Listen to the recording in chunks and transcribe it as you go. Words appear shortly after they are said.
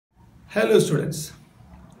Hello students.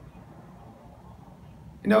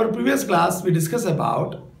 In our previous class we discussed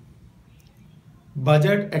about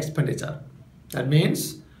budget expenditure. That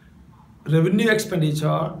means revenue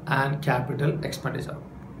expenditure and capital expenditure.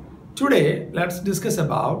 Today let's discuss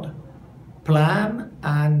about plan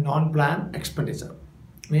and non-plan expenditure.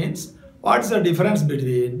 Means what's the difference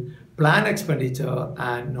between plan expenditure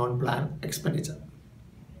and non-plan expenditure.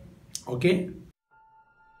 Okay.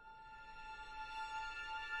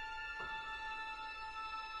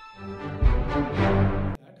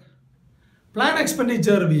 Plan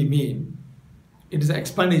expenditure we mean it is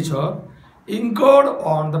expenditure incurred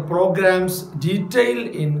on the programs detailed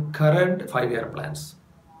in current 5-year plans.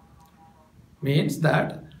 Means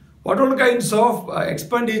that what all kinds of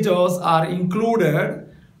expenditures are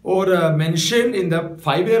included or mentioned in the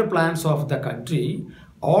 5-year plans of the country,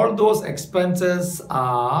 all those expenses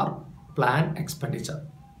are plan expenditure.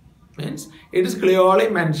 Means it is clearly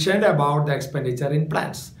mentioned about the expenditure in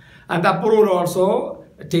plans, and the approval also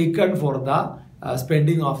taken for the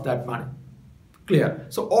spending of that money. Clear?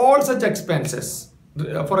 So all such expenses,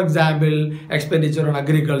 for example, expenditure on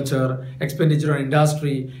agriculture, expenditure on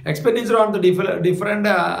industry, expenditure on the different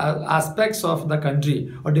aspects of the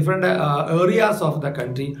country or different areas of the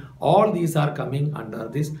country, all these are coming under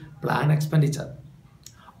this plan expenditure.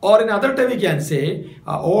 Or in other terms we can say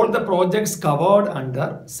all the projects covered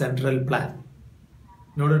under central plan.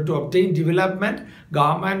 In order to obtain development,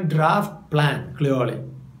 government draft plan clearly.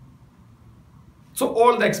 So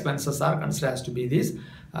all the expenses are considered as to be this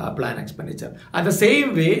plan expenditure. And the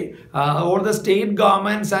same way, all the state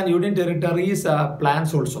governments and union territories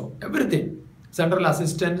plans also, everything. Central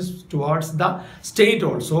assistance towards the state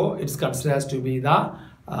also, it's considered as to be the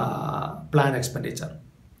plan expenditure.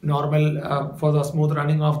 Normal for the smooth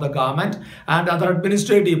running of the government and other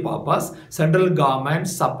administrative purpose, central government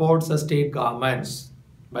supports the state governments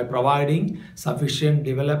by providing sufficient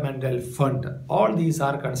developmental fund. All these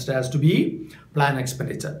are considered as to be plan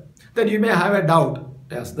expenditure. Then you may have a doubt.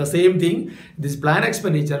 Yes, the same thing. This plan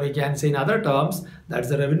expenditure we can say in other terms that's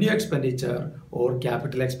the revenue expenditure or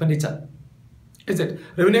capital expenditure. Is it?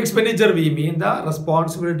 Revenue expenditure we mean the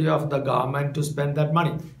responsibility of the government to spend that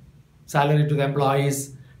money. Salary to the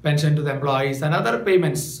employees, pension to the employees and other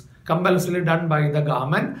payments compulsorily done by the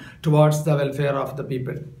government towards the welfare of the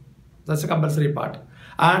people. That's a compulsory part.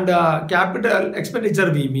 And capital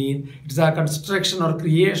expenditure we mean it's a construction or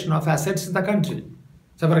creation of assets in the country.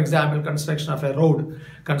 So for example, construction of a road,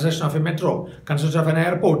 construction of a metro, construction of an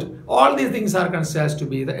airport, all these things are considered as to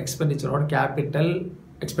be the expenditure or capital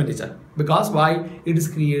expenditure. Because why? It is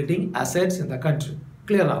creating assets in the country.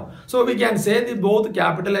 Clear now? So we can say that both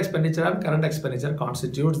capital expenditure and current expenditure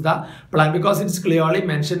constitutes the plan because it's clearly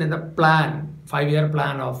mentioned in the plan, 5-year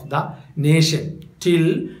plan of the nation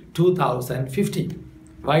till 2050.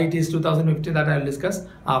 Why it is 2050 that I will discuss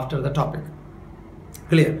after the topic.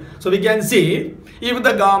 Clear? So we can see if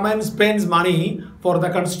the government spends money for the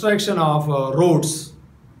construction of roads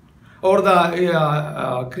or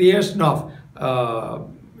the creation of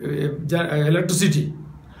electricity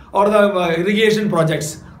or the irrigation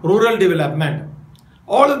projects, rural development,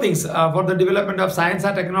 all the things for the development of science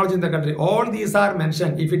and technology in the country, all these are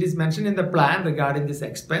mentioned. If it is mentioned in the plan regarding this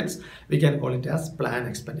expense, we can call it as plan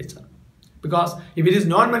expenditure. Because if it is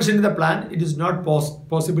not mentioned in the plan, it is not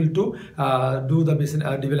possible to do the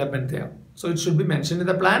business development there. So it should be mentioned in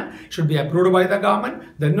the plan, should be approved by the government,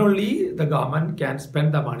 then only the government can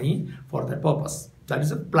spend the money for that purpose. That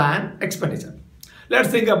is a plan expenditure. Let's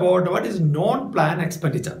think about what is non-plan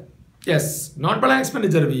expenditure. Yes, non-plan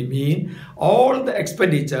expenditure we mean all the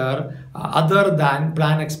expenditure other than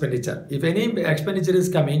plan expenditure. If any expenditure is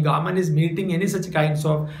coming, government is meeting any such kinds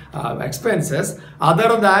of expenses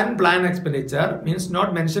other than plan expenditure, means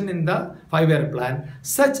not mentioned in the 5-year plan,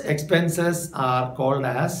 such expenses are called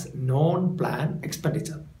as non-plan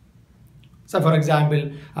expenditure. So for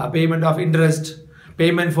example, payment of interest,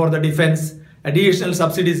 payment for the defense, additional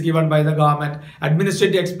subsidies given by the government,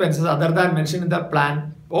 administrative expenses other than mentioned in the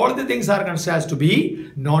plan, all the things are considered as to be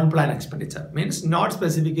non-plan expenditure. Means not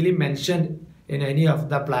specifically mentioned in any of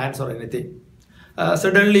the plans or anything.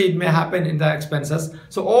 Suddenly it may happen in the expenses.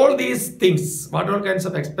 So all these things, what all kinds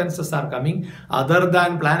of expenses are coming other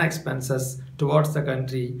than plan expenses towards the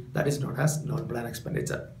country, that is known as non-plan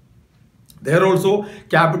expenditure. There also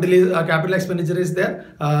capital expenditure is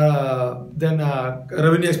there, then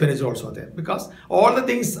revenue expenditure also there, because all the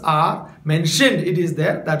things are mentioned, it is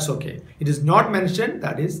there, that's okay. It is not mentioned,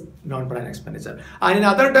 that is non-plan expenditure. And in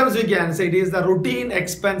other terms we can say it is the routine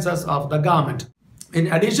expenses of the government. In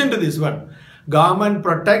addition to this one, government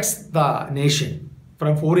protects the nation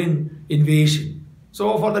from foreign invasion.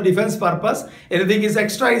 So for the defense purpose, anything is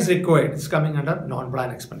extra is required. It's coming under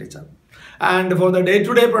non-plan expenditure. And for the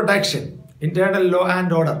day-to-day protection, internal law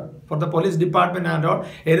and order, for the police department and all,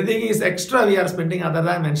 anything is extra we are spending other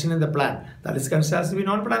than mentioned in the plan, that is considered to be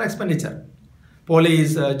non-plan expenditure.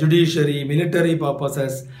 Police, judiciary, military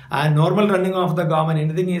purposes, and normal running of the government,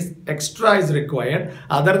 anything is extra is required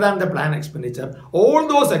other than the plan expenditure. All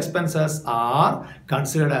those expenses are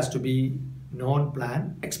considered as to be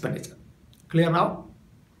non-plan expenditure. Clear now?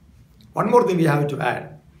 One more thing we have to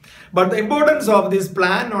add. But the importance of this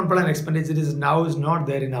plan, non-plan expenditure is not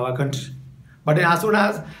there in our country. But as soon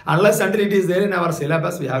as, unless until it is there in our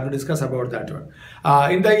syllabus, we have to discuss about that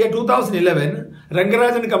one. In the year 2011,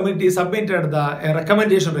 Rangarajan committee submitted a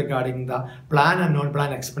recommendation regarding the plan and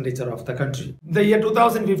non-plan expenditure of the country. In the year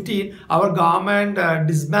 2015, our government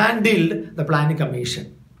dismantled the planning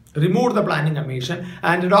commission, removed the planning commission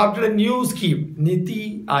and adopted a new scheme,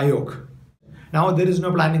 Niti Aayog. Now there is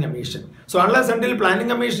no planning commission. So unless until planning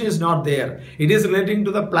commission is not there, it is relating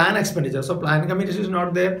to the plan expenditure. So planning commission is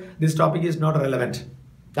not there, this topic is not relevant.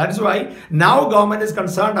 That is why now government is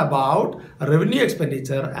concerned about revenue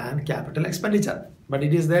expenditure and capital expenditure. But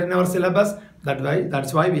it is there in our syllabus.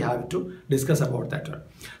 That's why we have to discuss about that one.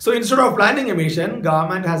 So instead of planning commission,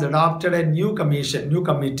 government has adopted a new commission, new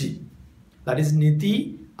committee. That is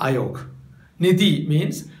Niti Aayog. Niti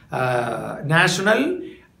means National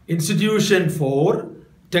Institution for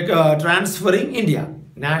Transferring India.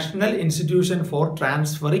 National Institution for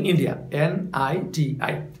Transferring India, NITI.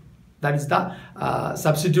 That is the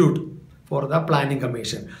substitute for the planning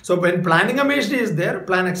commission. So when planning commission is there,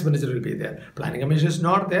 plan expenditure will be there. Planning commission is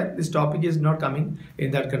not there, this topic is not coming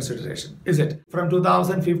in that consideration, is it? From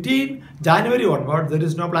 2015 January onward, there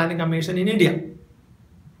is no planning commission in India.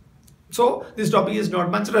 So this topic is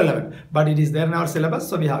not much relevant, but it is there in our syllabus,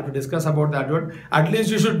 so we have to discuss about that one. At least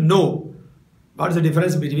you should know what is the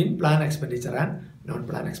difference between plan expenditure and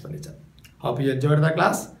non-plan expenditure. Hope you enjoyed the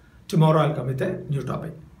class. Tomorrow I'll come with a new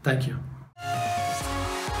topic. Thank you.